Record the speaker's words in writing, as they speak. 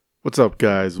What's up,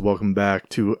 guys? Welcome back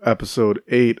to episode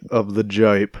 8 of The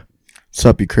Jipe. What's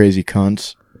up, you crazy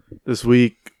cunts? This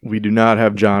week, we do not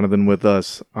have Jonathan with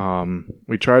us.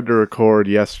 We tried to record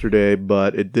yesterday,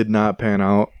 but it did not pan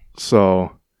out.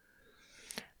 So,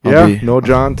 no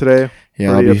John today.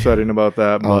 Yeah, Pretty upsetting about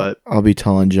that, but I'll be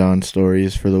telling John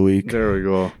stories for the week. there we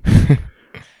go.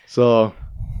 So,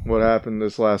 what happened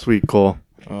this last week, Cole?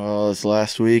 This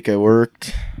last week I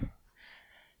worked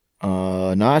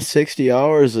not 60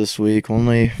 hours this week,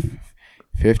 only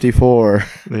 54.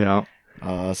 Yeah.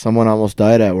 Someone almost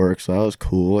died at work, so that was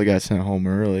cool. I got sent home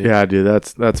early. Yeah, dude,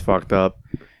 that's fucked up.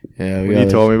 Yeah, when you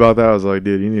told me about that, I was like,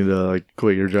 dude, you need to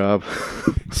quit your job.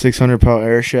 600-pound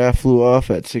air shaft flew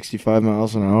off at 65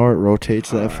 miles an hour. It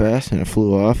rotates that fast, and it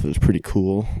flew off. It was pretty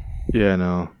cool. Yeah,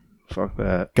 no. Fuck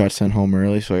that. Got sent home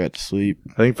early, so I got to sleep.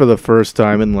 I think for the first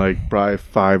time in probably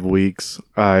 5 weeks,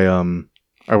 I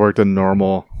worked a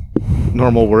normal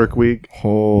work week.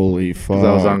 Holy fuck. 'Cause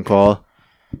I was on call.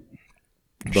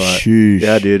 But sheesh.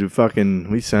 Yeah, dude,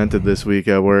 we sent it this week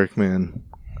at work, man.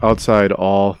 Outside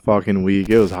all fucking week.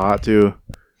 It was hot too.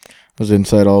 I was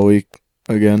inside all week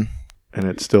again. And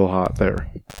it's still hot there.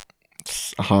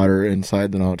 It's hotter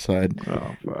inside than outside.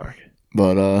 Oh fuck.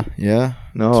 But yeah.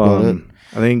 No,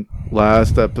 I think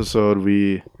last episode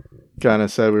we kind of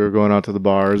said we were going out to the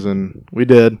bars, and we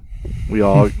did.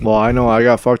 Well, I know I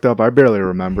got fucked up. I barely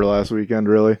remember last weekend,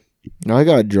 really. No, I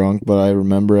got drunk, but I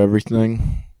remember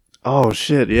everything. Oh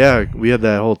shit, yeah, we had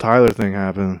that whole Tyler thing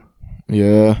happen.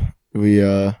 Yeah, we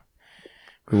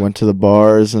went to the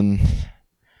bars, and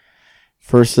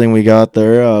first thing we got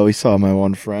there, we saw my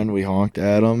one friend. We honked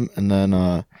at him, and then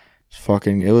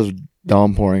it was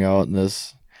downpouring out, and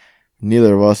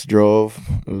neither of us drove.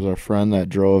 It was our friend that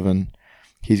drove, and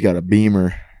he's got a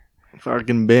Beamer.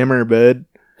 Fucking Beamer, bud.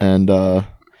 And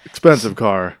expensive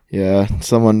car. Yeah,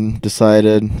 someone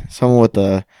with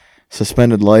a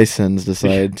suspended license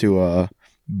decided to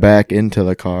back into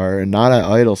the car, and not at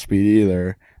idle speed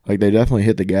either. Like, they definitely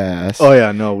hit the gas. Oh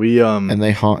yeah, no, we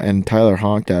and Tyler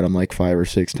honked at him like 5 or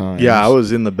 6 times. Yeah, I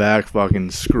was in the back fucking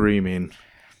screaming.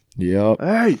 Yep.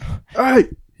 Hey.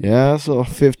 Yeah, so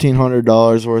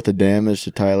 $1,500 worth of damage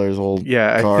to Tyler's old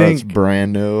car. That's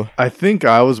brand new. I think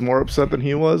I was more upset than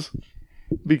he was,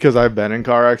 because I've been in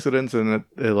car accidents, and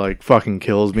it fucking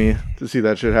kills me to see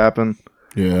that shit happen.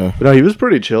 Yeah. But no, he was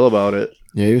pretty chill about it.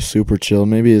 Yeah, he was super chill.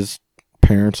 Maybe his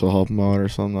parents will help him out or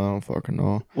something. I don't fucking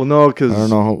know. Well, no, because I don't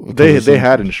know. They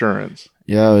had insurance.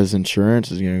 Yeah, his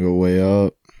insurance is gonna go way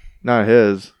up. Not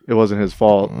his. It wasn't his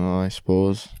fault. Oh, I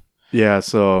suppose. Yeah.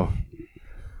 So.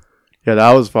 Yeah,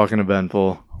 that was fucking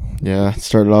eventful. Yeah, it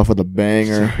started off with a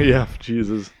banger. Yeah,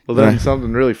 Jesus. Well, then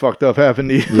something really fucked up happened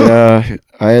to you. Yeah,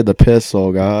 I had the piss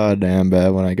so goddamn bad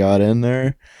when I got in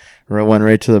there. I went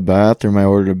right to the bathroom. I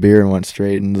ordered a beer and went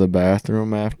straight into the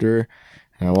bathroom after.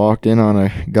 And I walked in on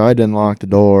a guy, didn't lock the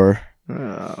door.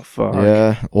 Oh, fuck.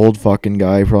 Yeah, old fucking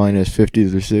guy, probably in his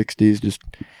 50s or 60s, just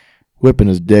whipping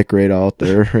his dick right out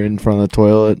there, right in front of the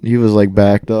toilet. He was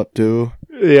backed up too.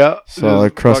 Yeah. Saw a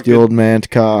crusty old man's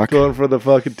cock. Going for the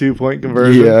fucking 2-point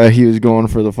conversion. Yeah, he was going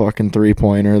for the fucking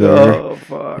 3-pointer there. Oh,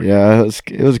 fuck. Yeah,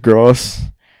 it was gross.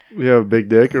 You have a big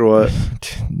dick or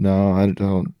what? No, I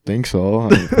don't think so. I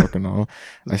don't fucking know.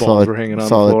 Balls were hanging on the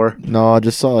floor? No, I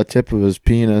just saw a tip of his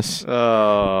penis.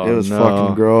 Oh, it was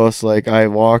fucking gross. I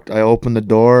opened the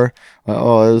door.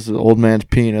 Oh, this is an old man's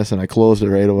penis, and I closed it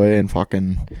right away and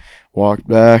fucking walked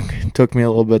back. It took me a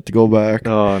little bit to go back.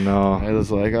 Oh, no. I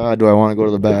was like, do I want to go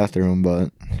to the bathroom?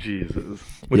 But Jesus.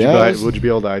 Would you be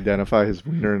able to identify his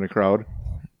wiener in the crowd?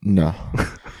 No.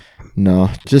 No,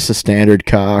 just a standard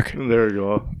cock. There we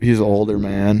go. He's an older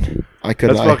man. That's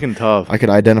fucking tough. I could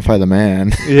identify the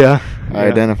man. Yeah. I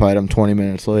identified him 20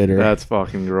 minutes later. That's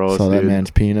fucking gross, Saw dude. that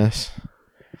man's penis.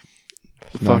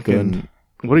 Fucking,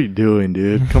 what are you doing,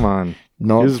 dude? Come on.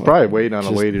 No, he was probably waiting on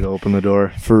a lady to open the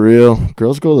door. For real.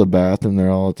 Girls go to the bathroom there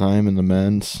all the time in the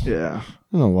men's. Yeah. I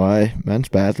don't know why. Men's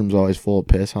bathroom's always full of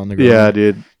piss on the ground. Yeah,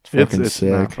 dude. It's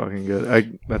sick. Not fucking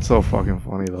good. That's so fucking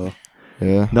funny, though.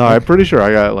 Yeah. No, I'm pretty sure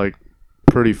I got,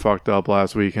 pretty fucked up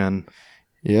last weekend.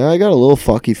 Yeah, I got a little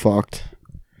fucked.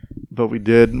 But we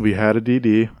had a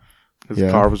DD.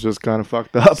 His car was just kind of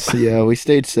fucked up. So, yeah, we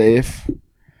stayed safe.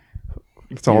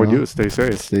 That's all we do is stay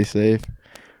safe. Stay safe.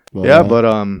 But,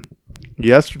 but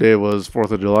yesterday was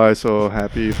 4th of July, so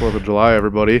happy 4th of July,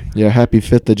 everybody. Yeah, happy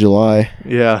 5th of July.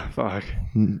 Yeah, fuck.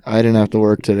 I didn't have to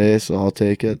work today, so I'll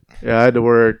take it. Yeah, I had to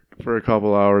work for a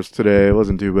couple hours today. It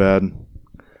wasn't too bad.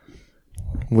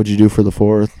 What'd you do for the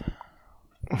 4th?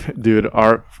 Dude,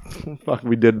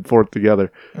 we did 4th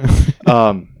together.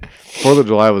 4th of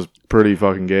July was pretty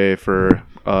fucking gay for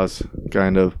us,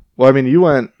 kind of. Well, I mean, you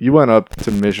went up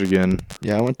to Michigan.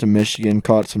 Yeah, I went to Michigan,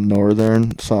 caught some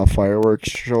Northern, saw a fireworks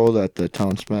show that the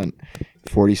town spent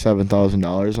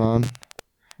 $47,000 on.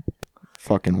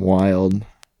 Fucking wild.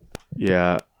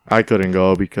 Yeah, I couldn't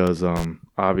go because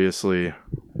obviously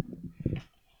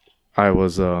I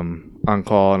was on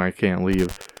call and I can't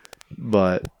leave.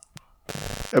 But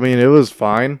I mean, it was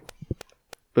fine.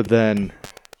 But then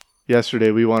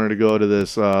yesterday we wanted to go to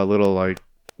this little, like,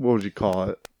 what would you call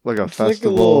it? Like a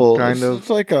festival, kind of.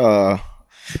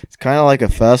 It's kind of like a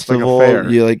festival. Like a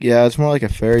fair. It's more like a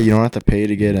fair. You don't have to pay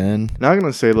to get in. Not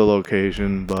gonna say the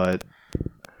location, but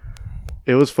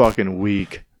it was fucking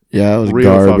weak. Yeah, it was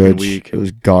real garbage. Fucking weak. It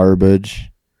was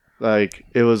garbage. Like,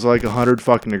 it was like 100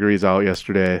 fucking degrees out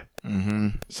yesterday. Mm-hmm.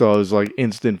 So it was like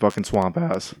instant fucking swamp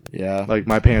ass. Yeah. Like,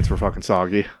 my pants were fucking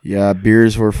soggy. Yeah,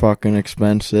 beers were fucking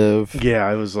expensive.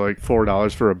 Yeah, it was like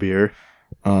 $4 for a beer.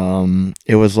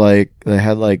 It was like they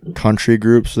had like country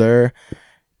groups there,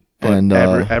 But and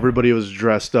everybody was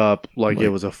dressed up like it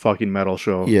was a fucking metal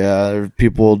show. Yeah, there were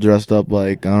people dressed up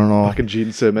like, I don't know, Fucking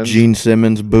Gene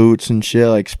Simmons boots and shit,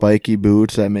 like spiky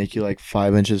boots that make you like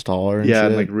 5 inches taller. And yeah, shit.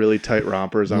 and like really tight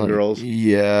rompers on girls.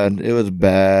 Yeah, it was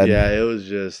bad. Yeah, it was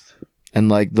just. And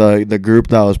like the group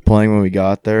that was playing when we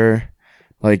got there,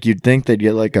 like you'd think they'd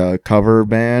get like a cover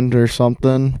band or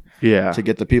something. Yeah. To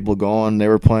get the people going. They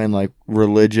were playing like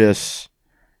religious,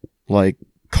 like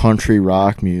country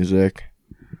rock music.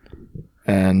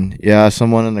 And yeah,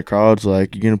 someone in the crowd's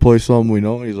like, "You gonna play something we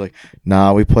know?" And he's like,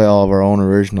 "Nah, we play all of our own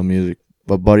original music."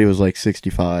 But Buddy was like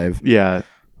 65. Yeah,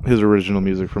 his original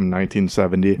music from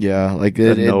 1970. Yeah, like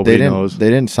nobody knows. They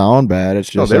didn't sound bad. It's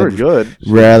just they were good.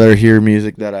 Rather hear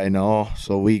music that I know.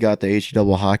 So we got the HE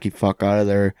hockey fuck out of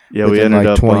there. Yeah, we ended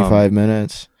like up 25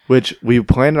 minutes. Which we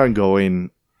planned on going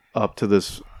up to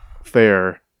this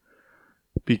fair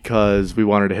because we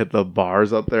wanted to hit the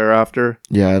bars up there after.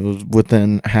 Yeah, it was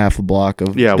within half a block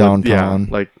of downtown.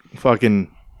 Like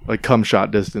fucking like cum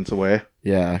shot distance away.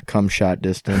 Yeah, cum shot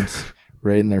distance.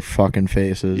 Right in their fucking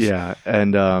faces. Yeah,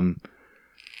 and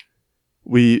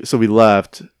we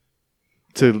left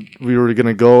we were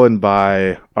gonna go and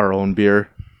buy our own beer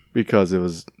because it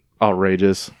was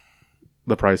outrageous.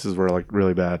 The prices were like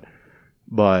really bad.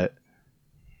 But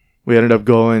we ended up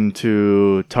going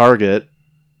to Target,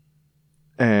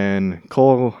 and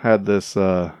Cole had this.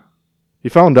 He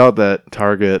found out that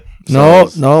Target. No,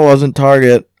 it wasn't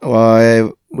Target.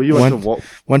 Well, you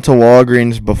went to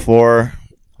Walgreens before.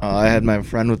 I had my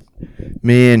friend with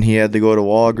me, and he had to go to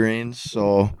Walgreens.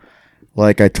 So,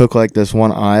 like, I took like this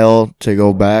one aisle to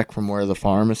go back from where the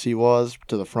pharmacy was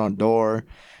to the front door,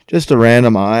 just a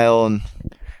random aisle, and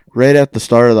right at the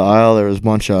start of the aisle, there was a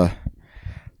bunch of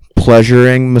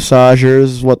pleasuring massagers,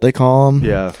 is what they call them.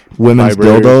 Yeah. Women's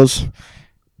dildos.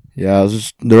 Yeah,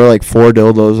 there were like 4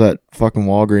 dildos at fucking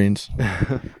Walgreens.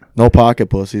 No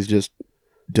pocket pussies, just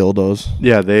dildos.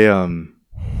 Yeah, they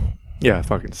yeah,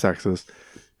 fucking sexist.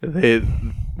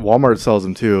 Walmart sells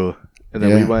them too. And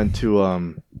then we went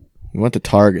to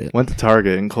Target.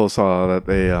 And Cole saw that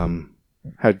they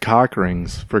had cock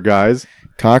rings for guys.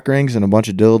 Cock rings and a bunch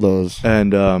of dildos.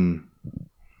 And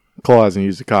Cole hasn't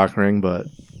used a cock ring, but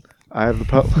I have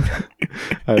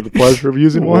the pleasure of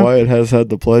using one. Wyatt has had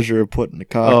the pleasure of putting the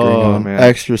cock ring on. Man.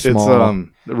 Extra small. It's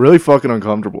really fucking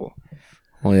uncomfortable.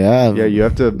 Well, yeah. Yeah, you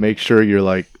have to make sure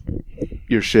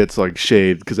your shit's like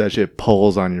shaved because that shit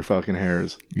pulls on your fucking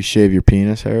hairs. You shave your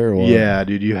penis hair or what? Yeah,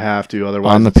 dude, you have to.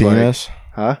 Otherwise, on the penis?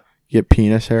 Huh? You get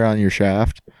penis hair on your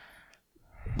shaft?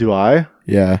 Do I?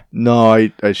 Yeah. No,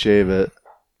 I shave it.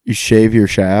 You shave your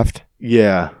shaft?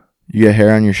 Yeah. You get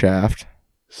hair on your shaft?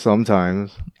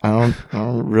 Sometimes. I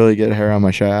don't really get hair on my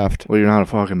shaft. Well, you're not a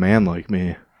fucking man like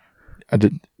me.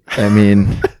 I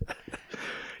mean,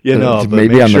 you know, but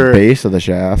maybe on the base of the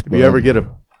shaft. If you ever get a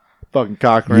fucking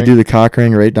cock ring, you do the cock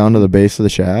ring right down to the base of the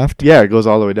shaft. Yeah, it goes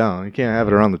all the way down. You can't have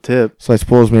it around the tip. So I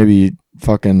suppose maybe you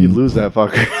lose that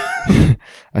fucker.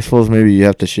 I suppose maybe you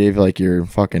have to shave like your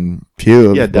fucking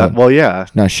pubes. Yeah, well, yeah,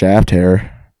 not shaft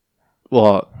hair.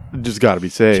 Well, just got to be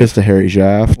safe. Just a hairy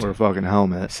shaft. Or a fucking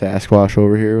helmet. Sasquatch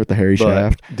over here with the hairy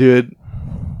shaft. Dude,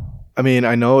 I mean,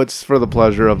 I know it's for the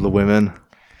pleasure of the women,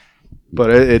 but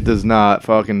it does not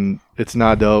fucking... It's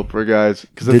not dope for guys.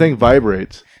 Because the thing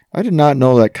vibrates. I did not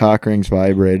know that cock rings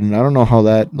vibrate. And I don't know how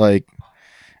that, like...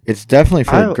 It's definitely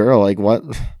for a girl. Like, what?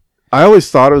 I always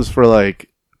thought it was for, like,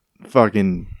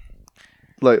 fucking...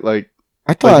 Like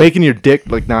I thought... Like making your dick,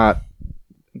 like, not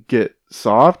get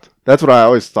soft. That's what I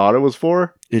always thought it was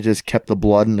for. It just kept the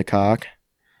blood in the cock?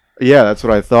 Yeah, that's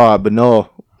what I thought. But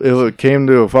no, it came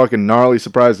to a fucking gnarly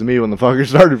surprise to me when the fucker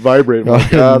started vibrating. I'm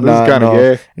like, this is kind of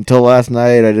gay. Until last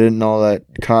night, I didn't know that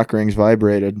cock rings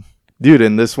vibrated. Dude,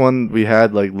 in this one we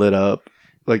had like lit up,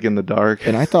 like in the dark.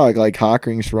 And I thought like cock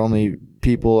rings for only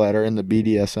people that are in the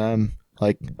BDSM.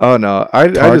 Like, oh no, I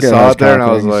just Target saw has it there and cock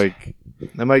I was rings. like,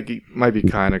 that might be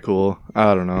kind of cool.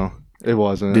 I don't know. It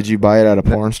wasn't. did you buy it at a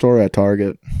porn store or at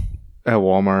Target? At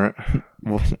Walmart?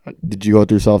 Did you go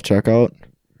through self checkout?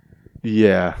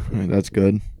 Yeah, That's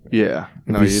good. yeah.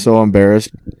 I'd be so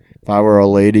embarrassed if I were a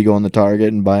lady going to Target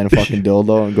and buying a fucking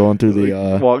dildo and going through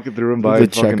the walking through and buying the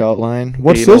checkout line.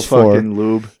 What's anal this for? fucking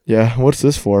lube. Yeah, what's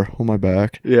this for? Oh, my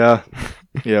back. Yeah,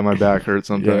 yeah. My back hurts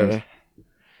sometimes. Yeah.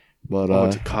 But Oh,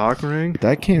 it's a cock ring.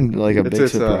 that came like a big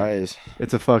It's surprise.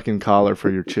 It's a fucking collar for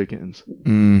your chickens.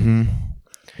 Mm-hmm.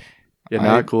 Yeah,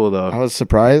 not cool though. I was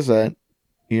surprised that,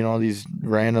 these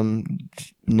random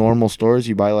normal stores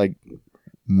you buy like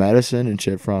medicine and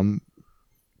shit from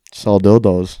sell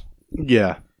dildos.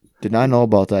 Yeah. Did not know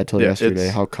about that till yesterday,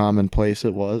 it's- how commonplace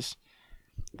it was.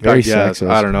 I Very guess. sexist.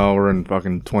 I don't know. We're in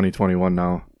fucking 2021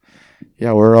 now.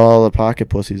 Yeah, where are all the pocket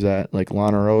pussies at? Like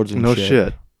Lana Rhodes and No shit.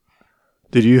 shit.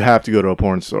 Did you have to go to a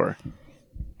porn store?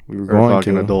 We were Or a going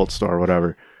fucking to. adult store,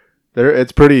 whatever.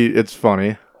 It's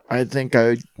funny. I think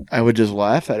I would just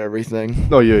laugh at everything.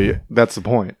 No, yeah. That's the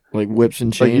point. Like whips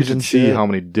and Like, you chains should and see shit. how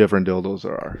many different dildos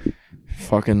there are.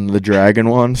 Fucking the dragon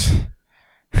ones.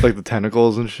 Like the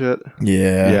tentacles and shit.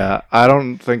 Yeah. Yeah, I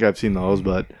don't think I've seen those,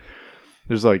 but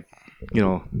there's like,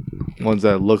 ones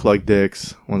that look like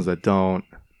dicks, ones that don't.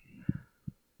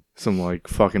 Some like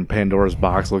fucking Pandora's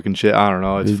box looking shit. I don't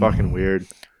know. It's fucking weird.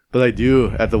 But I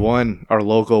do at the one, our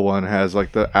local one has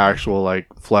like the actual like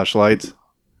fleshlights.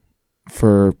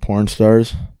 For porn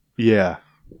stars. Yeah.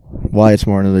 Why it's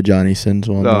more than the Johnny Sins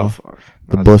one Oh though. fuck.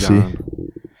 The That's bussy.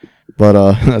 John.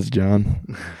 But that's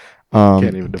John. Can't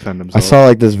even defend I himself. saw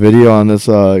like this video on this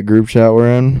group chat we're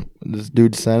in. This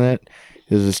dude sent it.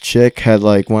 This chick had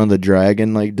like one of the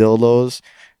dragon like dildos.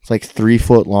 It's like 3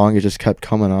 foot long. It just kept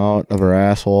coming out of her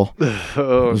asshole.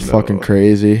 Oh, It was no. fucking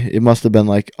crazy. It must have been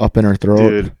like up in her throat.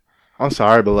 Dude, I'm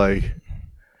sorry, but like,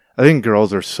 I think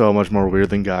girls are so much more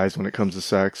weird than guys when it comes to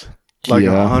sex. Like,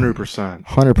 Yeah. 100%.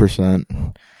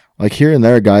 100%. Like here and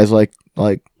there, guys like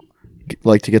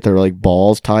to get their like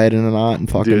balls tied in a knot and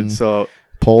fucking Dude, so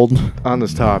pulled. on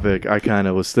this topic, I kind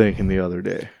of was thinking the other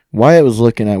day. Wyatt was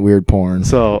looking at weird porn.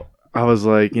 So I was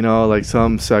like, like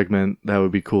some segment that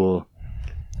would be cool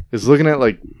is looking at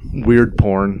like weird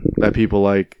porn that people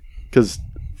like. Because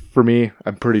for me,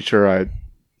 I'm pretty sure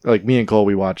like me and Cole,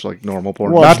 we watch like normal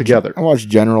porn, not together. I watch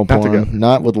general Not porn, together.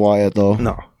 not with Wyatt though.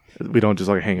 No, we don't just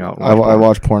like hang out. And I watch porn.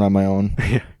 watch porn on my own.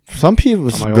 Yeah. Some people,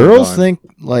 On my own girls time. think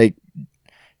like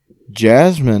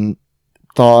Jasmine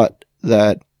thought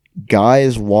that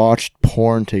guys watched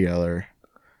porn together.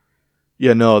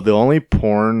 Yeah, no, the only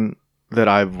porn that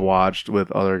I've watched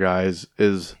with other guys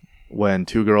is when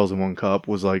Two Girls in One Cup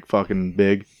was like fucking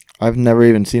big. I've never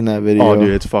even seen that video. Oh,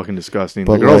 dude, it's fucking disgusting.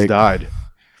 But, the girls like- died.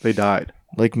 They died.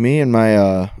 Like me and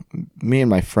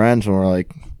my friends, when we're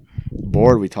like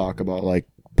bored, we talk about like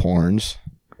porns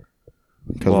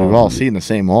because Well- we've all seen the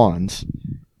same ones.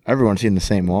 Everyone's seen the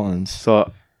same ones.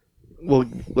 So, well,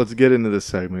 let's get into this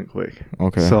segment quick.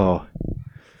 Okay. So,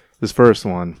 this first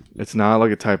one, it's not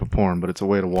like a type of porn, but it's a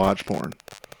way to watch porn.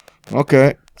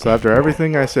 Okay. So after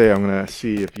everything I say, I'm going to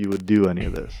see if you would do any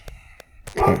of this.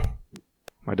 Okay.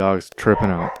 My dog's tripping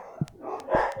out.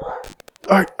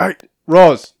 All right,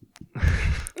 Rose.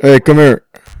 Hey, come here.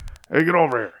 Hey, get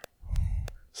over here.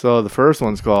 So the first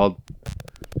one's called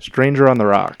Stranger on the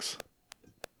Rocks.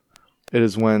 It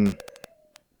is when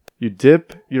you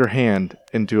dip your hand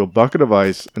into a bucket of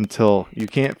ice until you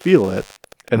can't feel it,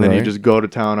 and then you Right. just go to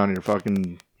town on your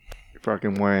fucking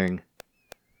wang.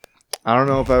 I don't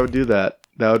know if I would do that.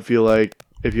 That would feel like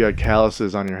if you had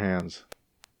calluses on your hands.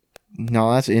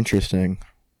 No, that's interesting.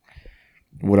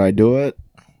 Would I do it?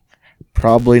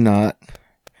 Probably not.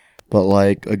 But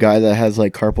like a guy that has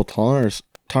like carpal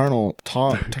tunnel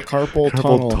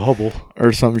double.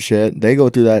 or some shit, they go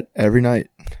through that every night.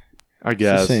 I It's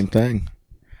guess. the same thing.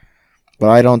 But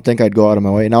I don't think I'd go out of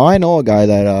my way. Now I know a guy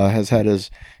that has had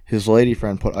his lady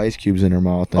friend put ice cubes in her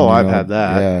mouth. And, Oh, I've had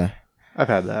that. Yeah, I've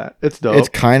had that. It's dope. it's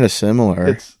kind of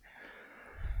similar.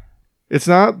 It's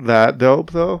not that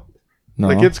dope though. No,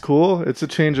 Like it's cool. It's a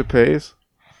change of pace,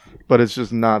 but it's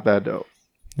just not that dope.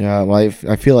 yeah. Well,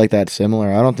 I feel like that's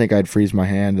similar. I don't think I'd freeze my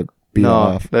hand to beat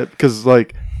off. that because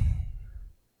like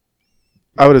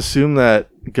I would assume that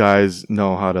guys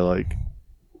know how to like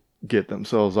get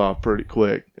themselves off pretty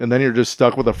quick, and then you're just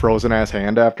stuck with a frozen ass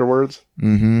hand afterwards.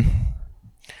 Mm-hmm.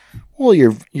 Well,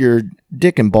 your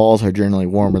dick and balls are generally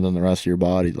warmer than the rest of your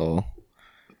body, though.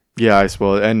 Yeah, I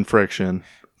suppose, and friction.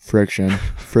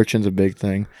 Friction's a big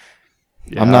thing.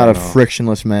 Yeah, I'm I not a don't know.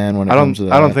 frictionless man when it I comes to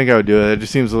that. don't think I would do it. It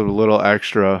just seems a little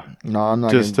extra No, I'm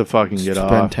not just gonna to fucking get spend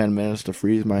off. 10 minutes to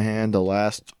freeze my hand to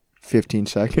last 15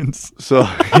 seconds. So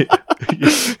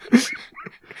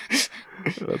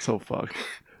that's so fucked.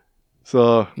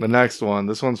 So the next one,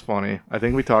 this one's funny. I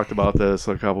think we talked about this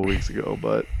a couple weeks ago,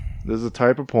 but this is a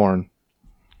type of porn.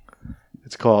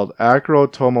 It's called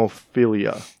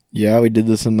acrotomophilia. Yeah, we did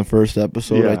this in the first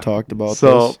episode. Yeah. I talked about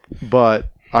So, this. but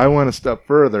I went a step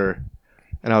further,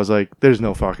 and I was like, "There's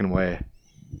no fucking way,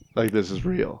 like this is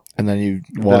real." And then you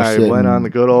Then watched I it. went and- on the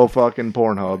good old fucking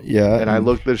Pornhub, Yeah. and I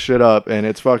looked this shit up, and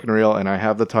it's fucking real, and I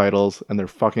have the titles, and they're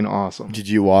fucking awesome. Did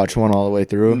you watch one all the way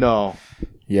through? No,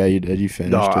 Yeah, you did. You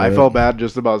finished no, it. I felt bad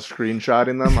just about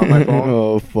screenshotting them on my phone.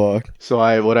 Oh, fuck. So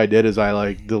what I did is I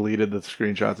like deleted the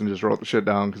screenshots and just wrote the shit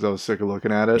down because I was sick of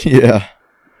looking at it. Yeah.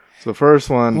 So the first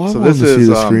one, Well, I so wanted this to see is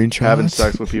the screenshots. having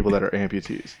sex with people that are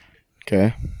amputees.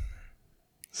 Okay.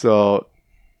 So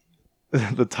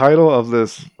the title of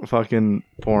this fucking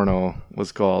porno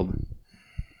was called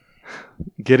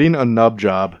 "Getting a Nub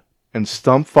Job and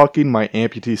Stump Fucking My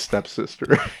Amputee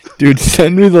Stepsister." Dude,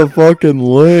 send me the fucking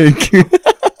link.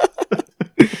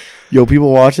 Yo,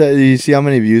 people watch that. Did you see how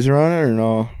many views are on it or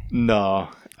no? No,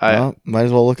 No? Might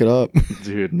as well look it up.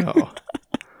 dude, no.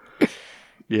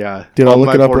 Yeah, Dude, I'll all look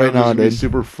my it up pornos right now, used to be dude.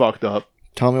 super fucked up.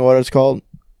 Tell me what it's called.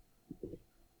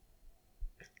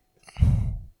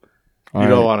 You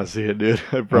don't want to see it, dude.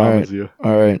 I promise you.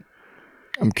 All right.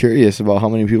 I'm curious about how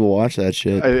many people watch that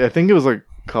shit. I think it was like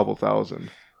a couple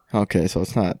thousand. Okay, so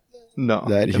it's not. No,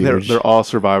 That and they're huge. all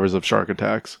survivors of shark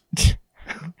attacks.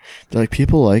 They're like,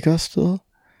 people like us still?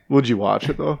 Would you watch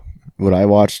it though? Would I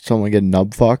watch someone get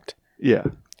nub fucked? Yeah.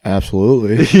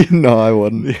 Absolutely. No, I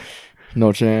wouldn't.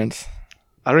 No chance.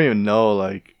 I don't even know.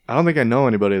 Like, I don't think I know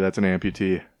anybody that's an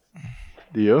amputee.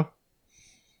 Do you?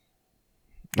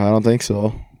 I don't think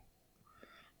so.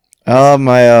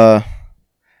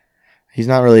 He's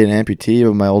not really an amputee,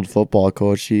 but my old football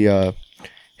coach,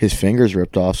 his fingers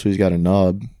ripped off, so he's got a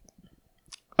nub.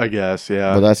 I guess,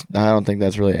 yeah. But I don't think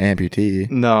that's really amputee.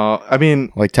 No, I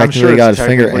mean, Like I'm technically, sure he got it's his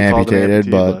finger technically called an amputated,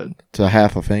 amputee, but it's a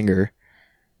half a finger.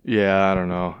 yeah, I don't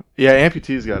know. Yeah,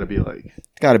 amputee's got to be like,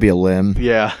 It's got to be a limb.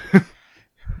 yeah,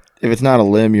 If it's not a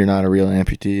limb, you're not a real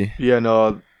amputee. yeah.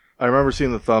 No, I remember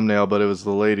seeing the thumbnail, but it was the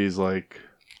lady's like.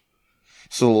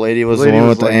 So the lady was The the lady one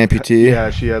was with the like- amputee. Yeah,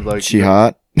 she had like. She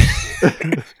hot.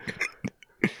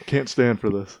 Can't stand for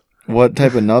this. What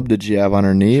type of nub did she have on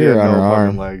her knee She or had on no her fucking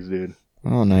arm? legs, dude.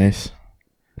 Oh, nice.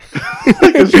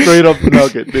 Like a straight up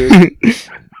nugget, dude.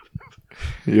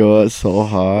 Yo, it's so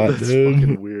hot, That's dude.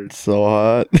 fucking weird. It's so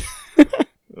hot.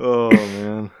 Oh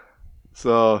man.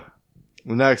 So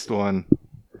the next one.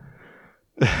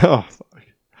 Oh fuck.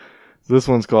 This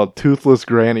one's called toothless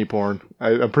granny porn.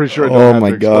 I'm pretty sure I don't Oh have my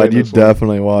to explain god, you this one.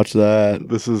 definitely watch that.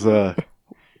 This is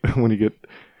when you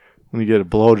get a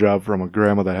blowjob from a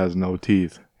grandma that has no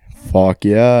teeth. Fuck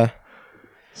yeah.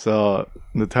 So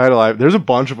the title, there's a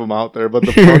bunch of them out there, but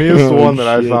the funniest Oh, one that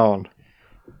I shit. found.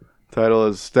 Title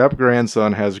is Step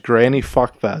Grandson Has Granny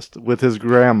Fuckfest with His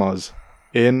Grandmas.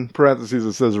 In parentheses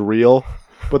it says real,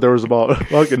 but there was about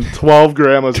fucking 12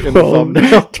 grandmas in the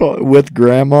thumbnail. With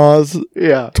grandmas,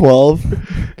 Yeah.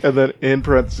 12. And then in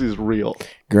parentheses real.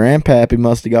 Grandpappy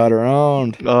must have got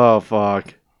around. Oh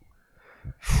fuck.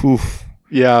 Oof.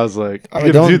 Yeah, I was like, I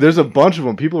mean, don't- dude, there's a bunch of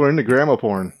them. People are into grandma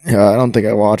porn. Yeah, I don't think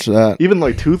I watched that. Even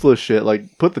like toothless shit,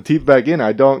 like put the teeth back in.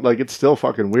 I don't like. It's still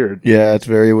fucking weird. Yeah, it's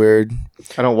very weird.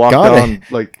 I don't walk Gotta- down the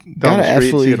street,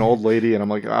 absolutely- see an old lady, and I'm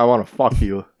like, I want to fuck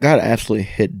you. Gotta absolutely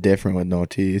hit different with no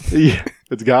teeth. Yeah,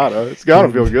 it's gotta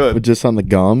feel But good. just on the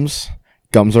gums.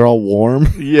 Gums are all warm.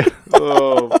 Yeah.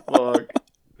 Oh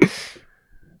fuck.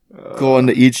 Go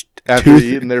into each After tooth.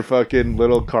 eating their fucking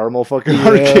little caramel fucking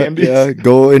hard candies. Yeah,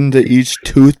 go into each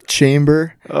tooth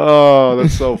chamber. Oh,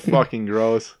 that's so fucking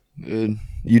gross. Dude,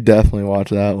 you definitely watch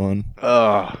that one.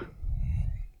 Oh.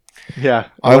 Yeah.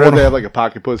 I I wonder if wanna- they have like a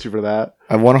pocket pussy for that.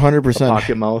 I A 100%.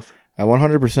 pocket mouth. I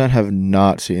 100% have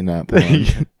not seen that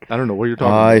porn. I don't know what you're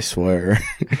talking I about. swear.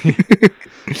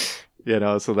 You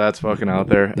know, so that's fucking out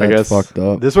there. I That's guess fucked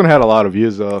up. this one had a lot of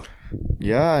views though.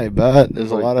 Yeah, I bet.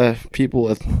 There's Like- a lot of people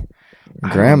with I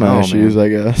grandma don't know, issues, man. I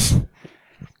guess.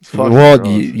 It's fucking Well, gross.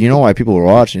 you know why people were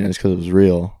watching it? It's because it was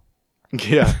real.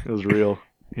 Yeah, it was real.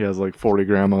 He has like 40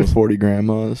 grandmas. 40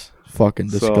 grandmas. Fucking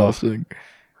So- disgusting.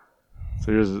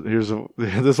 So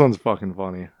this one's fucking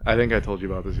funny. I think I told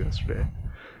you about this yesterday.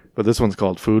 But this one's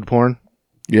called food porn.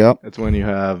 Yep. It's when you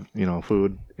have,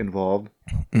 food involved.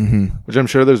 Mm-hmm. Which I'm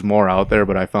sure there's more out there,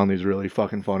 but I found these really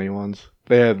fucking funny ones.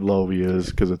 They had low views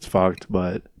because it's fucked,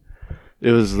 but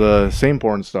it was the same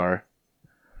porn star.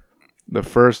 The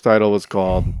first title was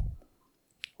called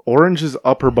orange is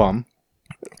up her bum.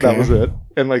 That Okay. was it.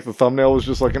 And like the thumbnail was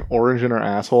just like an orange in her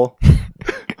asshole.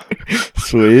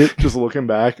 Sweet. Just looking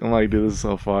back, I'm like, dude, this is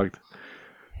so fucked.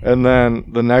 And then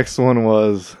the next one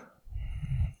was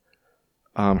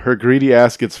her greedy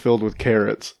ass gets filled with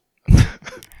carrots.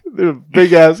 Dude,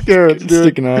 big ass carrots, dude.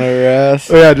 Sticking out her ass.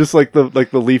 Oh yeah, just like the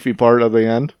leafy part of the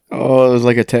end. Oh, it was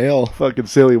like a tail. Fucking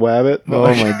silly wabbit.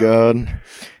 Oh my god.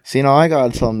 See, now I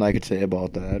got something I could say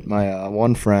about that. My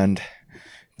one friend,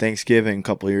 Thanksgiving a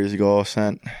couple years ago,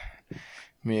 sent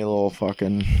me a little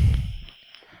fucking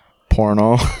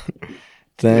porno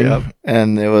thing. Yep.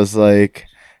 And it was like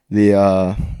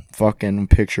the fucking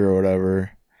picture or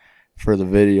whatever for the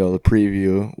video, the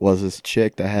preview, was this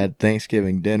chick that had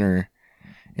Thanksgiving dinner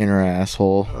in her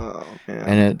asshole. Oh man.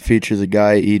 And it features a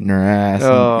guy eating her ass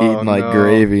Oh, and eating like no.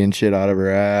 gravy and shit out of her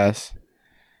ass.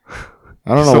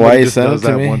 I don't know Somebody why he just sent it does to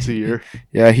that me. once a year.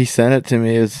 Yeah, he sent it to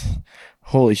me. It's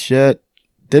holy shit.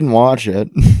 Didn't watch it,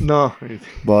 No.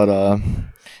 but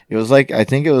it was like, I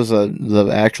think it was the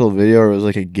actual video, or it was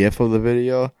like a GIF of the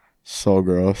video. So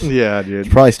gross. Yeah, dude.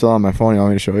 It's probably still on my phone. You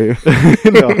want me to show you?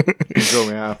 No. You show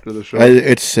me after the show.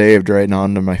 It's saved right now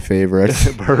under my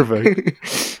favorites.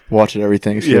 Perfect. Watch it every Yeah,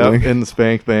 Thanksgiving. in the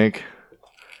spank bank.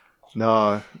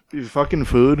 No, fucking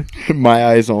food. My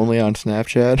eyes only on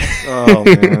Snapchat. Oh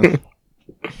man.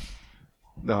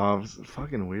 No, it's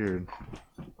fucking weird.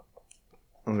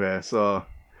 Okay, so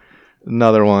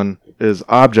another one is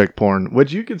object porn,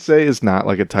 which you could say is not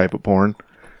like a type of porn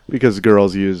because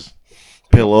girls use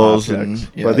Pillows objects.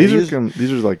 and But these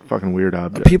are like fucking weird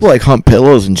objects. people like hump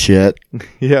pillows and shit.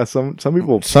 Yeah, some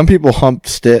people. Some people hump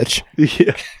Stitch.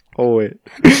 Yeah. Oh wait,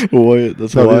 Wait,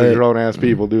 that's no, these why are grown ass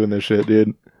people doing this shit,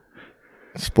 dude.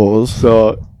 I suppose.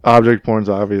 So object porn's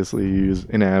obviously use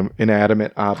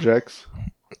inanimate objects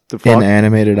to fuck.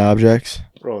 Inanimated objects.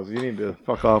 Bros, you need to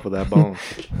fuck off with that bone.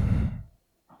 It's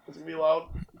gonna be loud.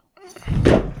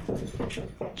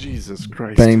 Jesus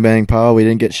Christ. Bang bang pow. We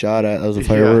didn't get shot at. That was a Yeah.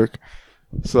 firework.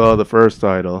 So the first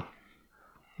title.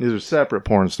 These are separate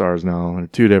porn stars now. They're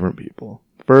two different people.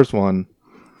 First one.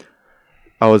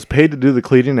 I was paid to do the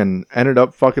cleaning and ended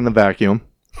up fucking the vacuum.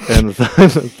 And the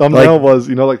thumbnail was,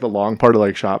 like the long part of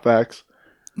like shop vacs.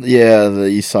 Yeah,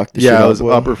 you sucked the shit Yeah, out it was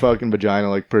with. upper fucking vagina,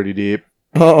 like pretty deep.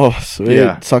 Oh, sweet.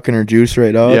 Yeah. Sucking her juice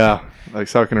right out. Yeah, like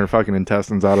sucking her fucking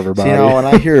intestines out of her See, body. now when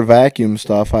I hear vacuum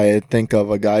stuff, I think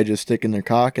of a guy just sticking their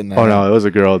cock in there. Oh no, it was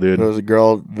a girl, dude. There was a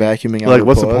girl vacuuming out Like, her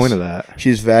what's the puss. point of that?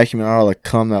 She's vacuuming out all the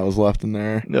cum that was left in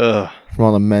there Ugh. from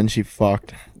all the men she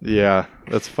fucked. Yeah,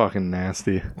 that's fucking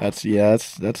nasty. That's a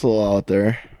little out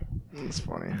there. It's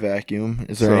funny. Vacuum.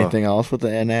 Is there So- anything else with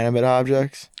the inanimate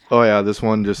objects? Oh yeah, this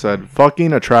one just said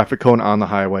fucking a traffic cone on the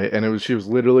highway, and she was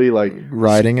literally like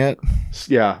Riding it?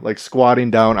 like squatting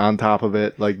down on top of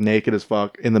it, like naked as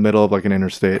fuck in the middle of like an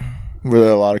interstate. Were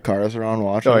there a lot of cars around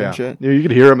watching Oh and yeah, shit? you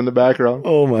could hear them in the background.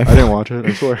 Oh my! I didn't watch it.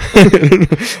 I swear. I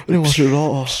didn't watch it at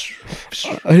all.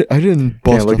 I didn't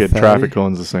bust Can't look a at fatty. traffic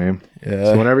cones the same. Yeah.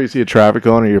 So whenever you see a traffic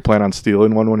cone or you're planning on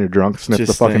stealing one when you're drunk, sniff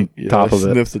the fucking top of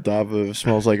it. Sniff the top of it. It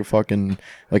smells like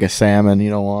like a salmon. You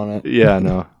don't want it. Yeah,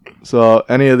 no. So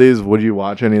any of these, would you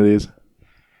watch any of these?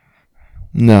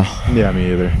 No. Yeah,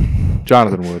 me either.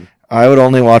 Jonathan would. I would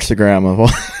only watch the grandma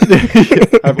one.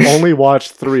 I've only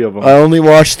watched 3 of them. I only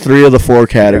watched 3 of the 4 I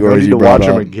categories need you to brought watch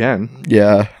them up. again.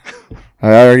 Yeah.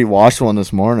 I already watched one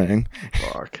this morning.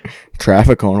 Fuck.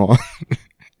 Traffic cone one.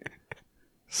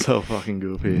 So fucking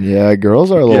goofy. Yeah,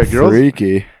 girls are a little girls-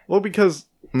 freaky. Well, because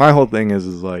my whole thing is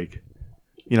like,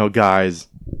 guys,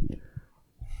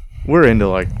 we're into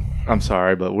like, I'm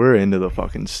sorry, but we're into the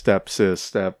fucking step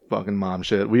fucking mom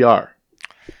shit. We are.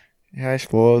 Yeah, I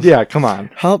suppose. Yeah, come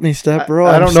on. Help me, step bro.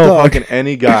 I I'm don't know stuck. fucking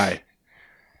any guy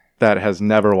that has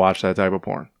never watched that type of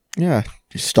porn. Yeah.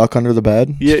 You stuck under the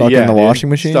bed? Yeah, stuck in the dude. washing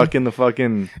machine? Stuck in the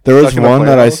fucking. There was stuck in a one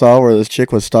that I playhouse. saw where this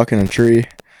chick was stuck in a tree.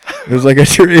 It was like a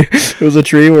tree. It was a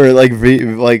tree where it like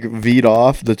V'd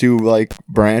off the 2 like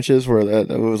branches where it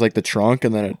was like the trunk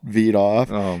and then it V'd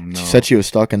off. Oh no. She said she was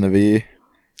stuck in the V.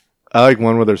 I like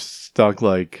one where they're stuck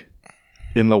like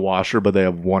in the washer, but they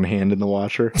have one hand in the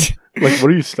washer. Like,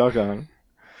 what are you stuck on?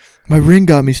 My ring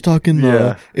got me stuck in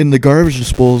the garbage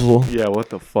disposal. Yeah, what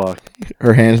the fuck?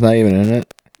 Her hand's not even in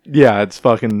it. Yeah, it's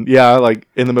fucking like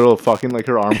in the middle of fucking, like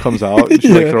her arm comes out and she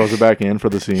like Yeah. throws it back in for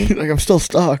the scene, Like I'm still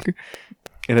stuck.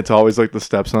 and it's always like the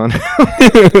stepson.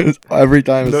 Every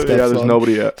time it's Yeah, there's stepson.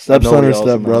 nobody else. Stepson nobody or else in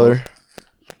the stepbrother. house.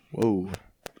 Whoa.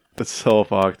 It's so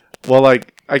fucked. Well,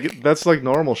 like that's like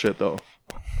normal shit though,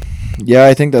 Yeah,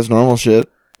 I think that's normal shit.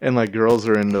 and like girls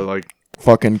are into like,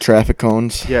 Fucking traffic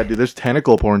cones. yeah, dude. There's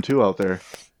tentacle porn too out there.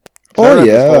 Oh, I read this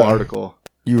yeah. whole article.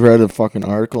 You read a fucking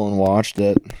article and watched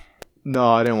it.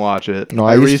 No, I didn't watch it. No,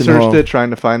 I used to researched know, it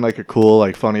trying to find like a cool,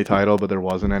 like funny title, but there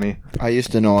wasn't any. I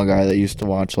used to know a guy that used to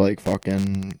watch like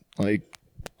fucking like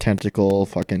tentacle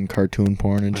fucking cartoon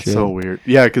porn and That's shit. so weird.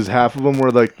 Yeah, because half of them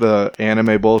were like the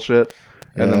anime bullshit,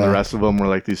 and then the Yeah. rest of them were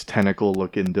like these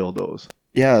tentacle-looking dildos.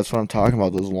 Yeah, that's what I'm talking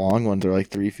about. Those long ones are like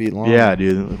 3 feet long. Yeah,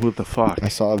 dude. What the fuck? I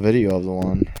saw a video of the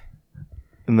one.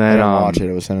 And I then didn't watch it.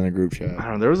 It was sent in a group I chat.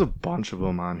 don't know. There was a bunch of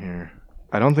them on here.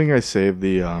 I don't think I saved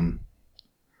the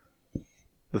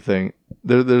thing.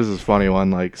 There's this funny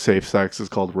one like safe sex is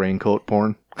called raincoat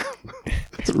porn.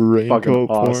 It's raincoat Fucking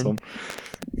porn. awesome.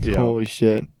 Yeah. Holy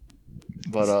shit.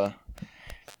 But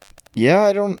yeah,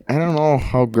 I don't know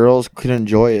how girls could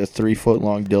enjoy a 3 foot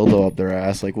long dildo up their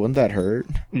ass. Like, wouldn't that hurt?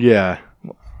 Yeah.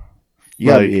 You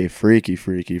gotta Like- be freaky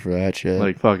for that shit.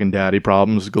 Like fucking daddy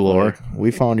problems galore. Like, we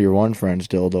found your one friend's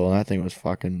dildo, and that thing was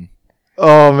fucking.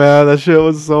 Oh man, that shit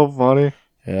was so funny.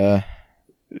 Yeah.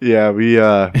 Yeah, me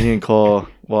and Cole.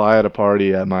 Well, I had a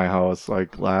party at my house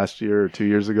like last year or 2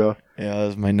 years ago. Yeah, it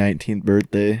was my 19th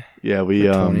birthday. Yeah, we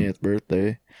 20th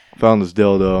birthday. found this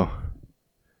dildo,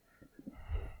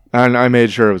 and I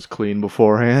made sure it was clean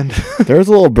beforehand. There's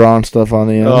a little brown stuff on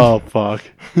the end. Oh fuck.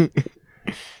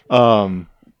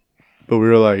 But we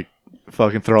were like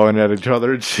fucking throwing it at each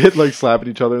other and shit, like slapping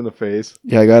each other in the face.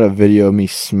 Yeah, I got a video of me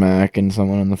smacking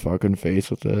someone in the fucking face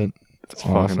with it. It's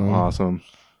fucking awesome.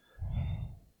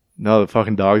 No, the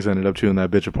fucking dogs ended up chewing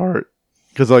that bitch apart.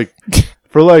 Cause like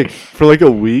for like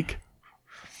a week,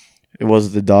 It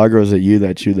was the dog, or was it you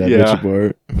that chewed that Yeah. bitch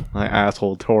apart? my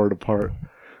asshole tore it apart.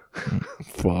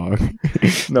 Fuck.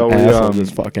 No, Asshole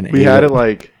just fucking we ate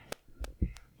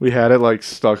had it like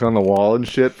stuck on the wall and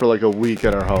shit for like a week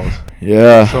at our house.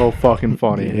 Yeah. So fucking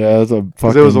funny. Yeah, it was a Because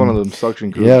fucking. it was one of them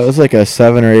suction coops. Yeah, it was like a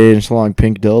 7 or 8 inch long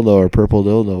pink dildo or purple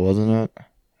dildo, wasn't it?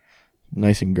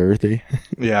 Nice and girthy.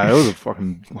 Yeah, it was a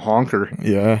fucking honker.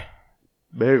 Yeah.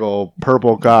 Big old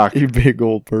purple cock. You big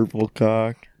old purple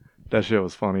cock. That shit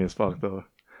was funny as fuck though.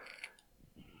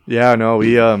 Yeah, no,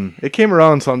 we it came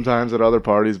around sometimes at other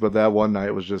parties, but that one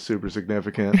night was just super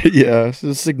significant. Yeah, it's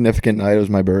a significant night. It was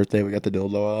my birthday. We got the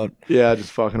dildo out. Yeah,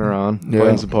 just fucking around, Yeah.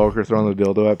 playing some poker, throwing the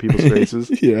dildo at people's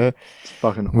faces. Yeah. It's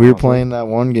fucking We were awesome. playing that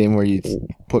one game where you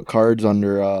put cards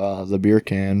under the beer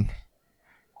can.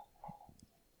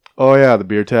 Oh yeah, the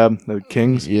beer tab, the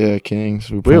Kings. Yeah, Kings.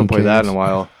 We haven't played that in a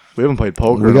while. We haven't played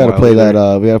poker. We in a gotta while play either.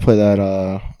 that. We gotta play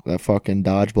that fucking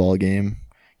dodgeball game.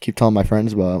 Keep telling my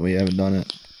friends about it. We haven't done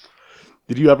it.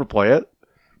 Did you ever play it?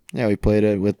 Yeah, we played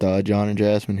it with John and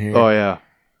Jasmine here. Oh yeah,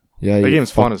 yeah. that you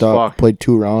game's fun fucked as up. fuck. Played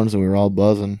 2 rounds and we were all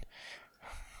buzzing.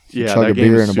 yeah. Chug That a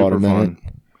game beer is in about a super minute.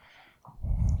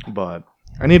 fun. But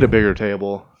I need a bigger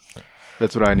table.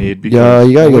 That's what I need. Yeah,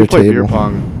 you gotta when we get a play beer table.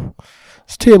 pong.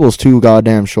 This table's too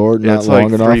goddamn short, Yeah, not it's long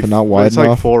like enough, and not wide it's enough.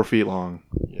 like 4 feet long.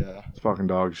 Yeah, It's fucking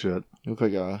dog shit. you look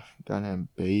like a goddamn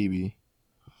baby.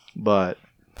 But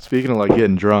speaking of like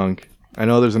getting drunk, I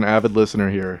know there's an avid listener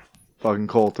here, fucking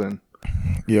Colton.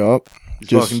 Yup. He's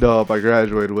Just- fucking dope. I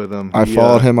graduated with him. I He,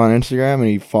 followed him on Instagram, and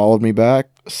he followed me back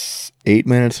 8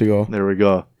 minutes ago. There we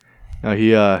go. Now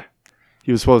he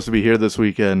was supposed to be here this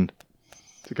weekend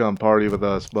to come party with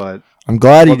us, but I'm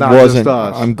glad Well, he not just wasn't.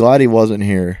 us. I'm glad he wasn't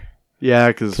here. yeah,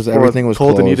 because 'Cause everything was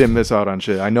Colton. You closed. didn't miss out on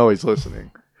shit. I know he's listening,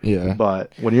 Yeah.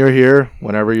 but when you're here,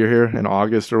 whenever you're here in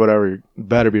August or whatever, you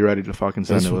better be ready to fucking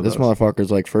send This, it with this us. motherfucker's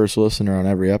like first listener on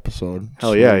every episode.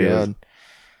 Hell yeah, Swear he to is. God.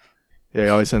 Yeah, he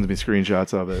always sends me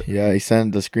screenshots of it. Yeah, he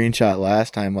sent the screenshot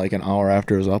last time like an hour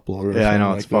after it was uploaded. or Yeah, I something know.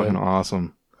 like It's fucking that.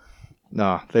 awesome.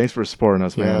 Nah, thanks for supporting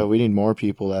us, man. Yeah, we need more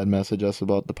people that message us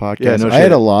about the podcast. Yeah, no I had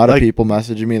shit. a lot of Like- people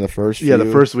messaging me the first Yeah, few.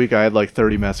 the first week I had like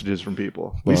 30 messages from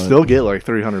people. We But- still get like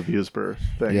 300 views per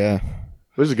thing. Yeah,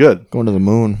 Which is good. going to the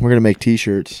moon. We're gonna make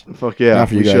T-shirts. Fuck yeah. Not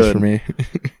for you we guys, should. for me.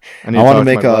 I need I to wanna talk to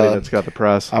make my buddy a- that's got the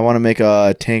press. I want to make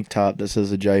a tank top that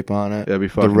says a Jipe on it. That'd be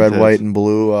The fucking red, tits. white, and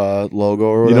blue logo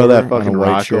or You whatever. know that on fucking a white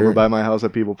rock shirt. over by my house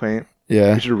that people paint?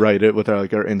 Yeah, We should write it with our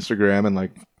like our Instagram and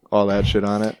like all that shit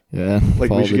on it. yeah. Like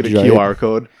Follow we should the get a Jipe. QR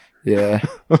code. Yeah.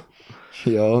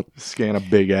 Yup. Scan a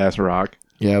big ass rock.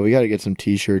 Yeah, we got to get some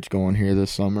T-shirts going here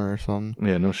this summer or something.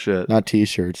 Yeah, no shit. Not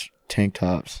T-shirts, tank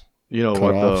tops. You know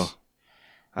what though? Cut-offs.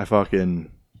 I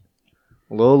fucking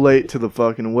a little late to the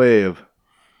fucking wave,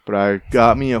 but I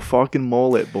got me a fucking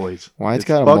mullet, boys. Why It's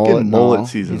got a fucking mullet now?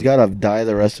 season. He's got to dye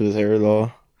the rest of his hair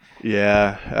though.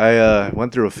 Yeah, I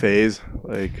went through a phase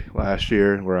like last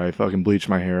year where I fucking bleached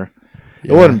my hair.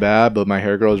 Yeah. It wasn't bad, but my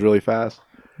hair grows really fast.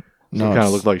 So No, it kind it's-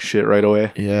 of looked like shit right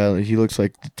away. Yeah, he looks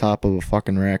like the top of a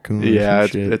fucking raccoon. Yeah, or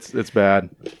some shit. it's bad.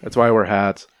 That's why I wear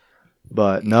hats.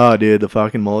 But no, dude, the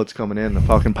fucking mullet's coming in. The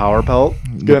fucking power pelt.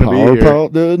 It's The gonna be power here.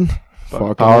 pelt, dude. Fucking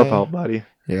Fucking power yeah. pelt, buddy.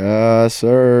 Yeah,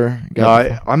 sir.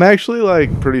 No, I'm actually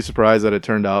like pretty surprised that it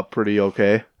turned out pretty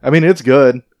okay. I mean, it's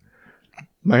good.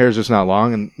 My hair's just not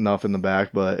long enough in the back,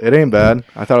 but it ain't bad.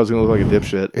 I thought it was gonna look like a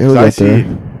dipshit. It was 'Cause up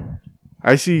there.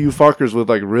 I see you fuckers with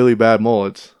like really bad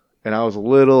mullets, and I was a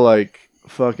little like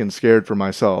fucking scared for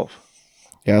myself.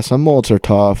 Yeah, some mullets are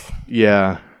tough.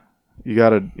 Yeah, you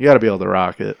gotta be able to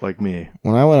rock it like me.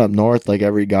 When I went up north, like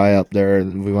every guy up there,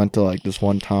 we went to like this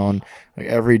one town. Like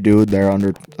every dude there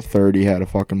under 30 had a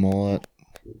fucking mullet.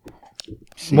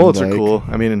 Mullets are cool.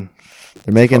 I mean,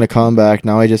 they're making a comeback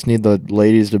now. I just need the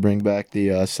ladies to bring back the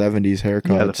 70s haircuts.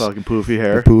 yeah, the fucking poofy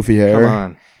hair. The poofy hair. Come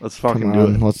on, let's fucking do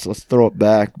it. Let's throw it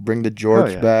back. Bring the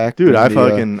jorts back, dude. I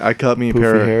cut me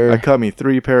hair. I cut me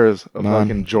 3 pairs of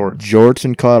fucking jorts. Jorts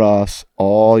and cutoffs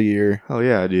all year. Hell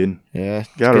yeah, dude. Yeah,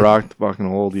 gotta rock the fucking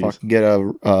oldies. Fucking get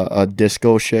a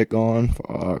disco shit going.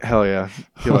 Fuck. Hell yeah,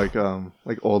 get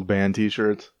like old band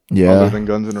T-shirts. Yeah, other than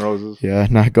Guns N' Roses. Yeah,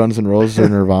 not Guns N' Roses or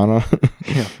Nirvana.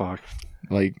 Yeah, fuck.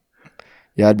 Like,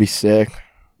 yeah, I'd be sick.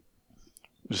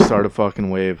 Just start a fucking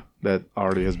wave that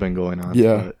already has been going on.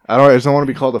 Yeah. But I just don't want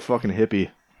to be called a fucking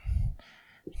hippie.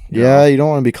 Yeah, you don't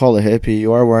want to be called a hippie.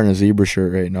 You are wearing a zebra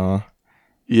shirt right now.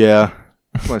 Yeah.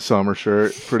 It's my summer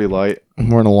shirt. Pretty light. I'm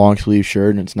wearing a long sleeve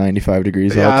shirt and it's 95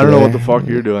 degrees out I don't know what the fuck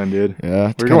you're doing, dude.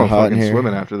 Yeah, we're going fucking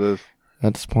swimming after this.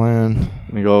 That's the plan.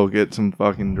 We go get some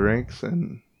fucking drinks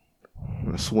and I'm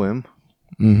gonna swim.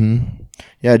 Mm-hmm.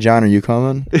 Yeah, John, are you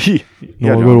coming? Yeah,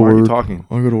 no, John, why are you talking?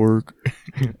 I gotta work.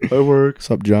 I work.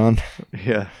 What's up, John?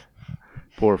 Yeah.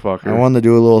 Poor fucker. I wanted to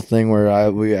do a little thing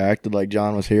where we acted like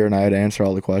John was here and I had to answer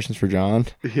all the questions for John.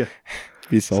 Yeah.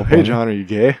 Be so hey, John, are you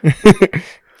gay?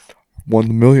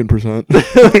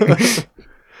 1,000,000%.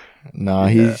 Nah,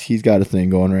 he's got a thing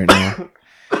going right now.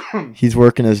 He's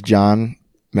working as John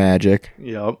Magic.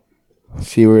 Yep.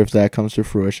 See if that comes to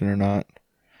fruition or not.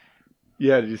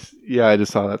 Yeah, I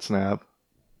just saw that snap.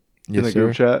 In the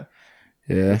group chat.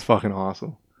 Yeah. It's fucking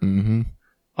awesome. Mm-hmm.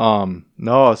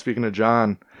 No, speaking of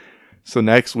John, so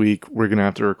next week we're gonna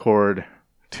have to record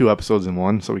 2 episodes in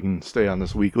one so we can stay on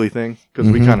this weekly thing because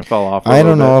we kind of fell off. I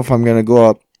don't know if I'm gonna go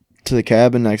up to the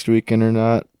cabin next weekend or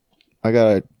not. I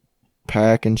gotta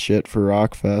pack and shit for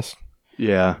Rockfest.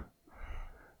 Yeah.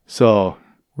 So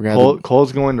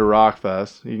Cole's going to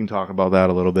Rockfest. You can talk about that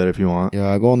a little bit if you want. Yeah,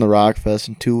 I go on the Rockfest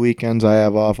in 2 weekends. I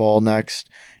have off all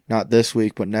not this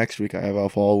week, but next week I have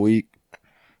off all week.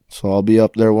 So I'll be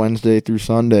up there Wednesday through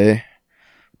Sunday,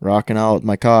 rocking out with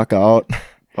my cock out.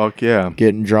 Fuck yeah.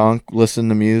 Getting drunk, listening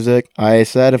to music. I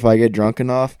said if I get drunk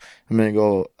enough, I'm going to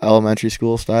go elementary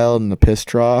school style in the piss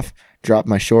trough, drop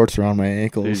my shorts around my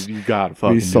ankles. Dude, you gotta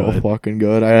fucking be so fucking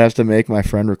good. I'd have to make my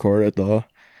friend record it though.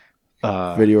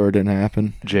 Video didn't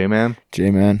happen. J-Man?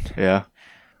 J-Man. Yeah.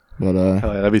 But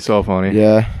hell yeah, that'd be so funny.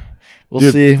 Yeah. We'll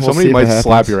Dude, see. Somebody might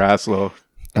slap your ass though.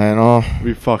 I know. It'd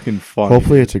be fucking funny.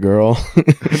 Hopefully it's a girl.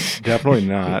 Definitely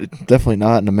not. Definitely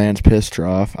not in a man's piss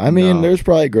trough. I mean, there's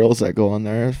probably girls that go in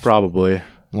there. Probably.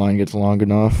 Line gets long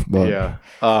enough, but yeah.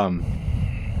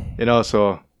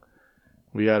 So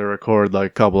we got to record like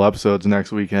a couple episodes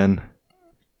next weekend.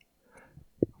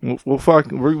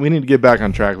 We need to get back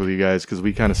on track with you guys because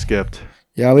we kind of skipped.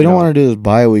 Yeah, we don't want to do this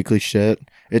bi-weekly shit.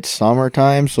 It's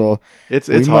summertime, so it's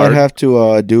we hard. might have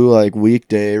to do like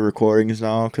weekday recordings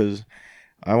now because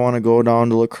I want to go down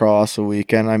to La Crosse a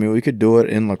weekend. I mean, we could do it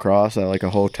in La Crosse at like a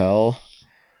hotel.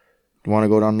 Want to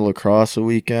go down to La Crosse a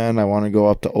weekend? I want to go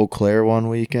up to Eau Claire one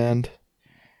weekend.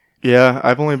 Yeah,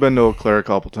 I've only been to Eau Claire a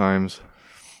couple times.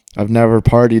 I've never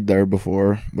partied there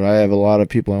before, but I have a lot of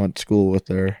people I went to school with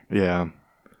there. Yeah.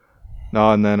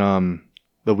 No, and then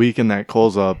the weekend that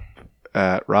Cole's up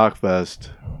at Rockfest,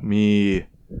 me,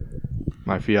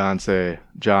 my fiance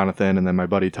Jonathan, and then my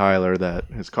buddy Tyler, that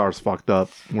his car's fucked up.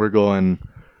 We're going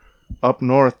up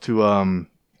north to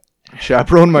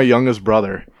chaperone my youngest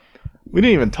brother. We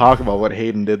didn't even talk about what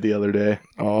Hayden did the other day.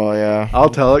 Oh yeah, I'll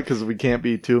tell it because we can't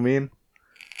be too mean.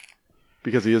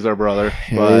 Because he is our brother.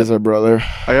 Yeah, he is our brother.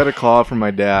 I got a call from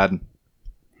my dad.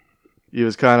 He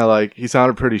was kind of like, he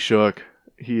sounded pretty shook.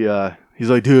 He's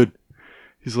like, dude,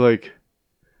 he's like,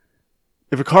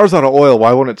 if a car's out of oil,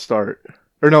 why won't it start?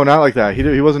 Or no, not like that.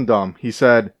 He wasn't dumb. He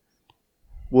said,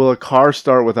 will a car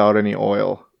start without any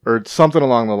oil? Or something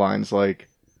along the lines like,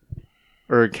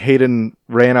 or Hayden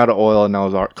ran out of oil and now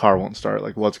his car won't start.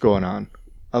 Like, what's going on?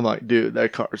 I'm like, dude,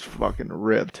 that car's fucking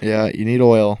ripped. Yeah, you need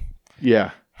oil.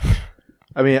 Yeah.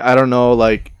 I mean, I don't know,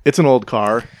 like, it's an old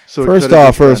car. So first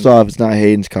off, it's not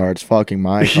Hayden's car. It's fucking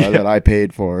my car that I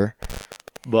paid for.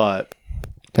 But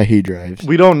that he drives.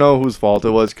 We don't know whose fault it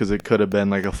was because it could have been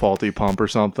like a faulty pump or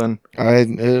something.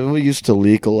 It used to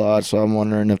leak a lot, so I'm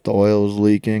wondering if the oil was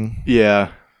leaking.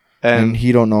 Yeah. And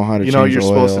he don't know how to change you're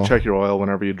oil. supposed to check your oil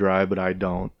whenever you drive, but I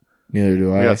don't. Neither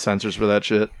do I. We got sensors for that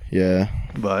shit. Yeah.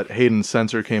 But Hayden's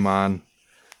sensor came on,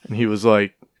 and he was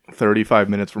like 35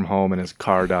 minutes from home, and his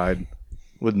car died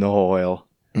with no oil.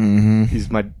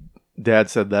 Mm-hmm. My dad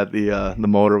said that the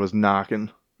motor was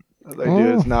knocking. I was like,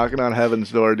 dude, it's knocking on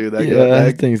heaven's door, dude.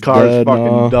 That thing's car's dead, fucking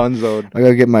no. dunzoed. I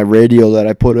gotta get my radio that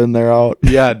I put in there out.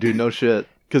 Yeah, dude, no shit.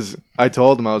 Because I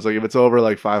told him, I was like, if it's over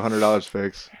like $500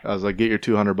 fix, I was like, get your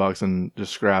 $200 and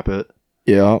just scrap it.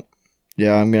 Yeah.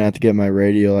 Yeah, I'm gonna have to get my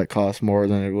radio that costs more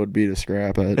than it would be to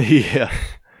scrap it. Yeah.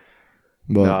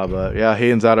 But yeah,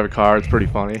 Hayden's out of a car. It's pretty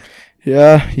funny.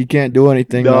 Yeah, he can't do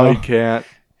anything. No, now. he can't.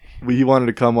 He wanted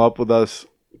to come up with us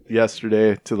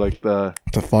yesterday to like the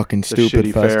fucking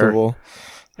stupid festival.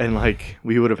 Fair. And like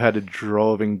we would have had to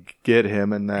drove and get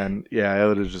him, and then it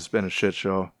would have just been a shit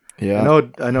show. Yeah,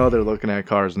 I know they're looking at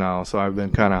cars now, so I've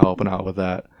been kind of helping out with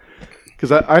that.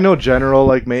 Because I know general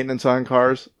like maintenance on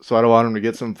cars, so I don't want him to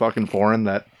get some fucking foreign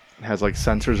that has like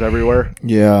sensors everywhere.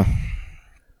 Yeah.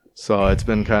 So it's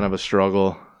been kind of a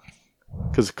struggle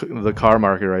because the car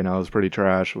market right now is pretty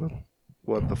trash with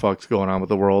what the fuck's going on with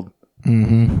the world.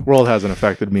 Mm-hmm. World hasn't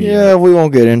affected me. Yeah, we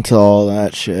won't get into all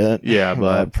that shit. Yeah,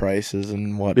 but prices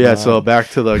and whatnot. Yeah, so back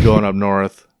to the going up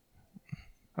north.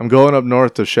 I'm going up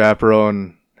north to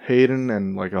chaperone Hayden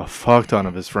and like a fuck ton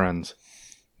of his friends.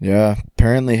 Yeah,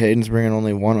 apparently Hayden's bringing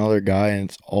only one other guy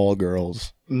and it's all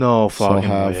girls. No fucking so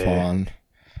have way. fun.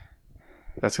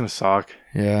 That's gonna suck.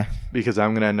 Yeah, because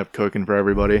I'm gonna end up cooking for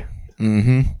everybody.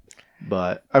 Mm-hmm.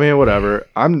 But I mean, whatever.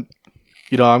 I'm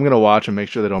gonna watch and make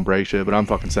sure they don't break shit. But I'm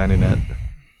fucking sending it.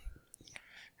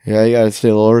 Yeah, you gotta stay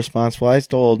a little responsible. I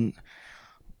told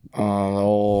the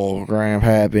old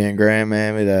Grandpappy and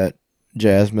Grandmammy that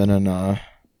Jasmine and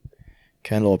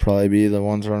Kendall will probably be the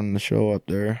ones running the show up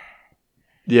there.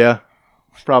 Yeah,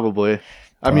 probably.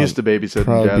 I'm used to babysitting.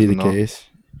 Probably Jasmine, be the though. case.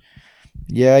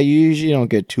 Yeah, you usually don't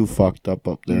get too fucked up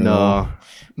there. No,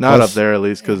 not up there at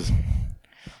least, because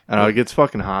I know it gets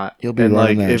fucking hot. You'll be and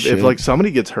running like that if shit. like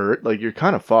somebody gets hurt, like you're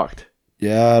kind of fucked.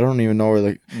 Yeah, I don't even know where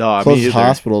the No, closest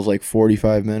hospital is like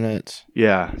 45 minutes.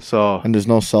 Yeah, so and there's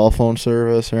no cell phone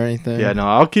service or anything. Yeah, no,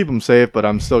 I'll keep them safe, but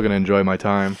I'm still gonna enjoy my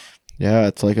time. Yeah,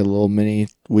 it's like a little mini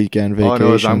weekend vacation. All I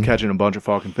know is I'm catching a bunch of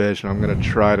fucking fish, and I'm gonna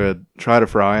try to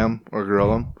fry them or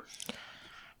grill them.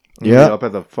 Yeah, up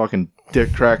at the fucking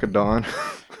dick crack of dawn.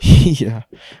 Yeah,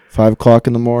 5 o'clock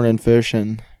in the morning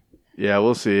fishing. Yeah,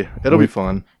 we'll see. It'll be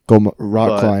fun. Go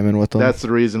rock climbing with them. That's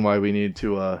the reason why we need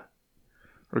to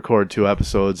record 2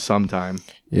 episodes sometime.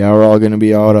 Yeah, we're all gonna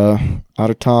be out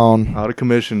of town, out of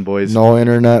commission, boys. No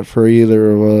internet for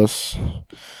either of us.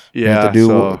 Yeah, we have to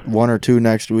do 1 or 2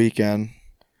 next weekend.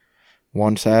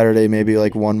 One Saturday, maybe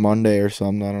like one Monday or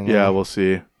something. I don't know. Yeah, we'll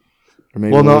see. Or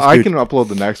maybe well, no, I can upload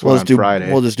the next one on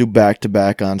Friday. We'll just do back to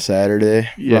back on Saturday.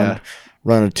 Yeah.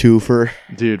 Run a twofer.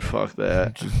 Dude, fuck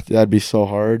that. That'd be so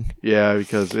hard. Yeah,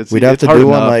 because we'd have to do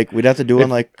one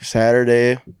like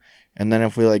Saturday, and then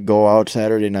if we like go out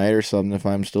Saturday night or something, if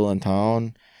I'm still in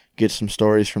town, get some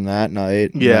stories from that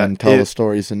night. And tell the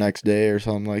stories the next day or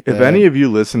something like that. If any of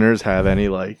you listeners have any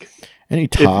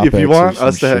topics, if you want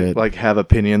us to have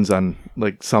opinions on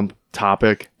like some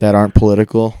topic that aren't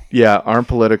political,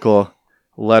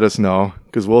 let us know,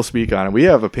 because we'll speak on it. We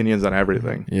have opinions on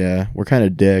everything. Yeah, we're kind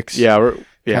of dicks. Yeah, we're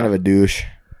kind of a douche.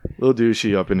 A little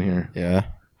douchey up in here. Yeah.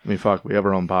 I mean, fuck, we have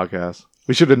our own podcast.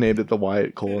 We should have named it the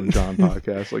Wyatt, Cole, and John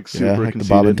podcast. Like, super like conceited. the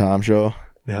Bob and Tom show.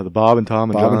 Yeah, the Bob and Tom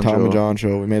and John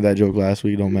show. We made that joke last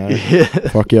week. Don't matter. Yeah.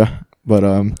 Fuck yeah. But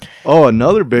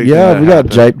another big thing we got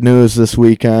Jipe news this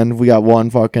weekend. We got one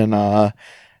fucking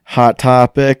hot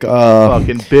topic.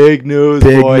 Fucking big news,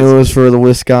 boys. News for the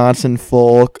Wisconsin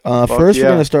folk. First, we're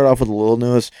gonna start off with a little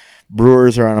news.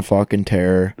 Brewers are on a fucking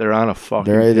tear. They're on a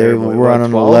fucking. They were on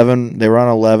an 11. They were on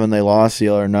 11. They lost the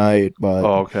other night, but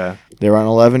okay. They were on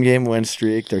an 11-game win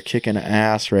streak. They're kicking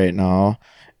ass right now.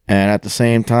 And at the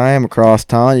same time, across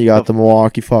town, you got the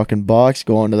Milwaukee fucking Bucks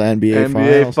going to the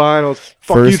NBA Finals.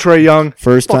 Fuck you, Trae Young.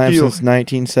 First time since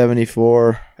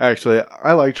 1974. Actually,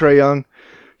 I like Trae Young.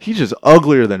 He's just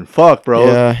uglier than fuck, bro.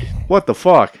 Yeah. What the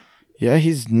fuck? Yeah,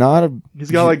 he's not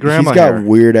He's got like grandma hair. He's got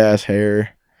weird ass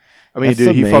hair. I mean,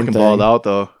 dude, he fucking balled out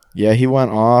though. Yeah, he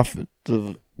went off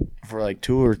for like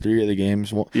 2 or 3 of the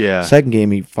games. Yeah. Second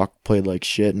game, he played like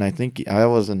shit, and I think I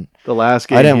wasn't. The last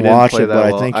game, I didn't watch it,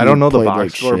 but I think I don't know the box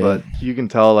like score, but you can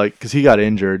tell, like, because he got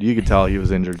injured. You could tell he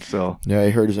was injured still. Yeah,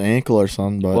 he hurt his ankle or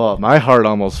something. But well, my heart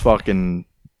almost fucking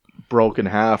broke in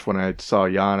half when I saw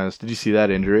Giannis. Did you see that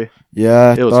injury?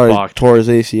 Yeah, it was fucked. He tore his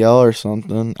ACL or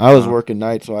something. I was working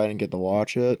night, so I didn't get to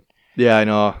watch it. Yeah, I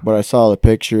know. But I saw the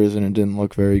pictures, and it didn't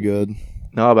look very good.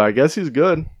 No, but I guess he's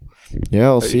good. Yeah,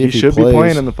 we'll see if he should plays. be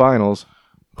playing in the finals.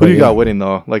 Who But do you yeah. got winning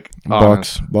though? Like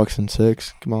Bucks and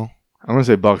 6. Come on. I'm gonna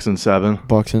say Bucks in 7.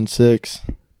 Bucks and 6.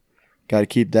 Got to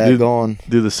keep that going.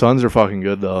 Dude, the Suns are fucking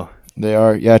good though. They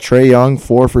are. Yeah, Trae Young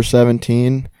 4 for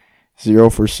 17, 0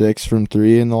 for 6 from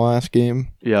 3 in the last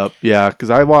game. Yep. Yeah, because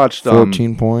I watched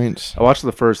 14 points. I watched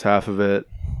the first half of it,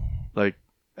 like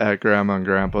at Grandma and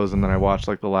Grandpa's, and then I watched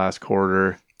like the last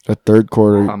quarter. The third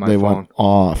quarter, on my they phone. went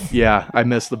off. Yeah, I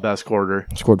missed the best quarter.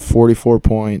 Scored 44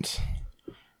 points.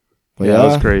 But yeah, that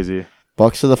was crazy.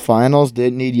 Bucks to the finals.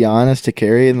 Didn't need Giannis to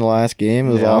carry in the last game.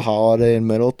 It was all Holiday and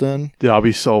Middleton. Dude, I'll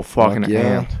be so fucking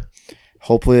amped.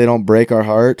 Hopefully they don't break our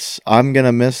hearts. I'm going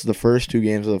to miss the first 2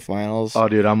 games of the finals. Oh,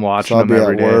 dude, I'm watching So them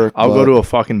every day. work, I'll go to a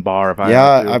fucking bar if I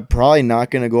have to. I'm probably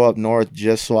not going to go up north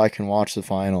just so I can watch the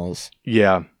finals.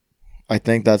 Yeah. I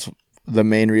think that's the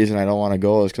main reason I don't want to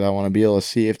go is because I want to be able to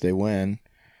see if they win.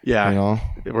 Yeah. You know?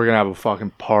 We're going to have a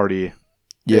fucking party.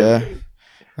 Yeah.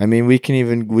 I mean, we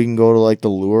can go to like the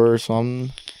Lure or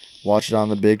something, watch it on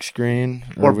the big screen.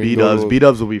 Or B-Dubs.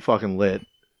 B-Dubs will be fucking lit.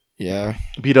 Yeah.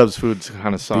 B-Dubs food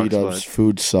kind of sucks. B-Dubs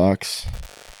food sucks.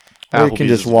 Or you can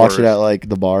just watch it at like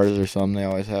the bars or something. They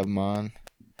always have them on.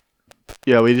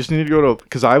 Yeah, we just need to go to,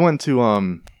 because I went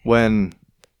to when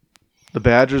the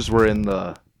Badgers were in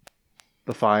the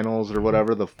finals or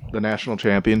whatever, the national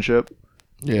championship.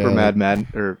 Yeah. For Mad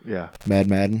Madness.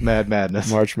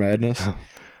 March Madness.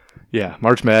 Yeah,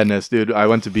 March Madness, dude. I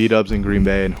went to B-Dubs in Green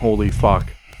Bay, and holy fuck.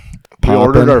 Poppin'. We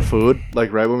ordered our food,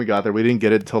 like, right when we got there. We didn't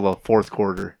get it until the 4th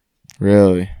quarter.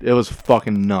 Really? It was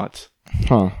fucking nuts.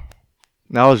 Huh.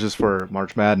 That was just for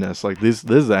March Madness. Like, this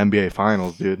is the NBA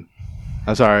Finals, dude.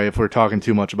 I'm sorry if we're talking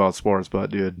too much about sports, but,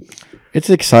 dude. It's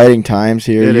exciting times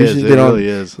here. It Usually is. They it don't really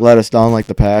is. let us down like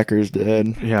the Packers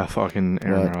did. Yeah, fucking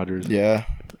Aaron Rodgers. Yeah.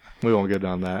 We won't get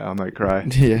on that. I might cry.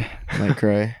 Yeah, might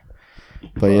cry.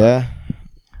 But yeah.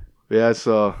 Yeah,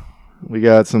 so we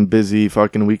got some busy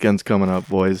fucking weekends coming up,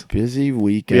 boys. Busy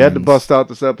weekends. We had to bust out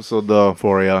this episode, though,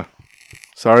 for you.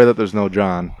 Sorry that there's no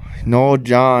John. No,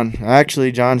 John.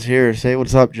 Actually, John's here. Say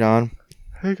what's up, John.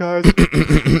 Hey, guys.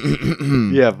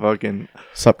 Yeah, fucking.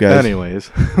 What's up, guys?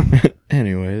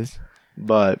 Anyways.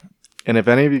 But, and if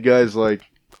any of you guys, like,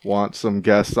 want some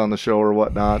guests on the show or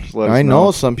whatnot, just let us know. I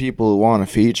know some people who want a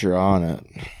feature on it.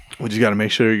 We just got to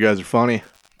make sure you guys are funny.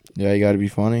 Yeah, you got to be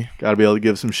funny. Got to be able to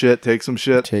give some shit, take some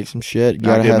shit. Take some shit. You Not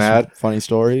got to get have mad. some funny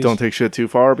stories. Don't take shit too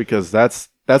far, because that's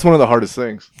one of the hardest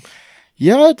things.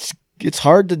 Yeah, it's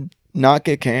hard to not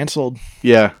get canceled.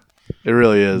 Yeah, it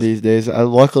really is. These days.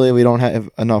 Luckily, we don't have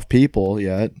enough people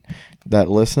yet that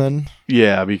listen.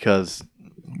 Yeah, because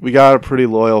we got a pretty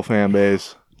loyal fan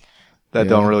base that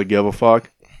don't really give a fuck.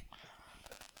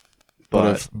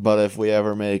 But if we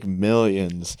ever make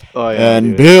millions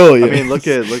and billions. I mean, look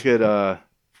at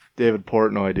David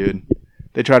Portnoy, dude.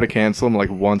 They try to cancel him like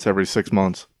once every 6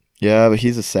 months. Yeah, but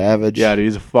he's a savage. Yeah, dude,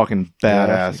 he's a fucking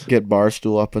badass. Get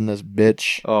Barstool up in this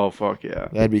bitch. Oh, fuck yeah.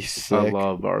 That'd be sick. I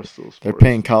love Barstool Sports. They're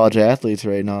paying college athletes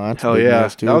right now. That's hell big yeah.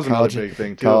 news, too. That was another big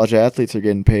thing, too. College athletes are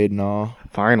getting paid now.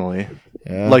 Finally.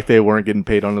 Yeah. Like they weren't getting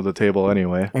paid under the table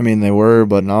anyway. I mean, they were,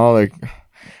 but now, like,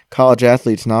 college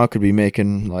athletes now could be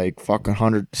making, like,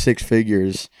 fucking 6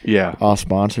 figures. Yeah. Off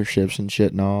sponsorships and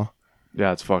shit now.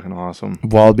 Yeah, it's fucking awesome.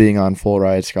 While being on full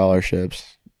ride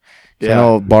scholarships. Yeah. I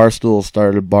know Barstool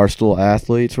started Barstool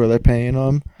Athletes where they're paying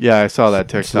them. Yeah, I saw that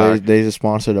TikTok. So they just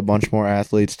sponsored a bunch more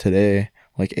athletes today.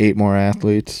 Like 8 more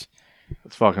athletes.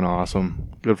 It's fucking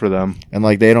awesome. Good for them. And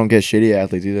like they don't get shitty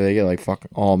athletes either. They get like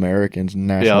fucking All-Americans and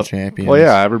national champions. Well,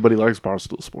 yeah, everybody likes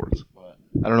Barstool Sports.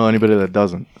 I don't know anybody that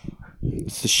doesn't.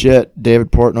 It's the shit.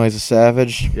 David Portnoy's a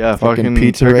savage. Yeah, fucking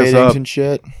pizza ratings and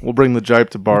shit. We'll bring the Jipe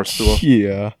to Barstool.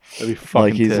 Yeah. That'd be fucking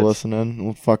like he's tits. listening.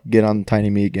 We'll get on the Tiny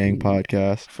Meat Gang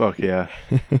podcast. Fuck yeah.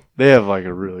 They have like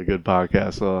a really good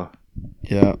podcast though.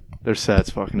 Yeah. Their set's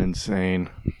fucking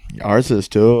insane. Ours is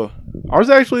too.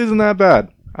 Ours actually isn't that bad.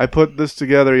 I put this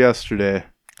together yesterday.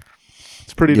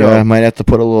 It's pretty dope. Yeah, I might have to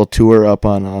put a little tour up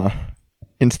on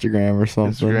Instagram or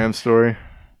something. Instagram story.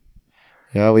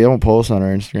 Yeah, we don't post on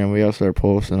our Instagram. We gotta start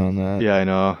posting on that. Yeah, I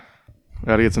know.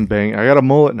 Gotta get some bang. I got a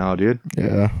mullet now, dude.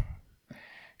 Yeah.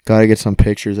 Gotta get some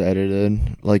pictures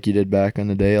edited like you did back in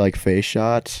the day, like face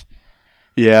shots.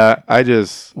 Yeah, I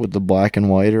just... with the black and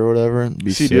white or whatever.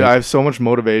 See, dude, I have so much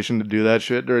motivation to do that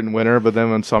shit during winter, but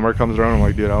then when summer comes around, I'm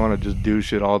like, dude, I want to just do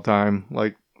shit all the time.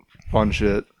 Like, fun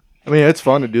shit. I mean, it's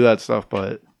fun to do that stuff,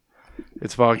 but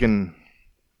it's fucking...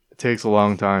 It takes a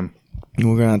long time.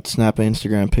 We're gonna have to snap an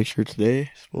Instagram picture today,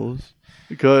 I suppose.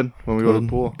 We could when we go to the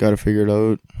pool. Gotta figure it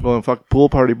out. Well, fuck pool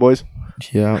party, boys.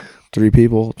 Yeah, 3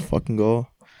 people. Let's fucking go.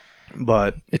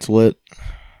 But it's lit.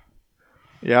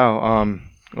 Yeah,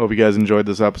 Hope you guys enjoyed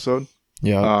this episode.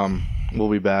 Yeah. We'll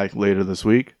be back later this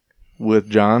week with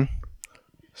John.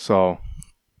 So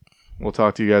we'll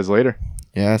talk to you guys later.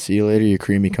 Yeah, see you later, you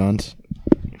creamy cunts.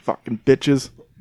 You fucking bitches.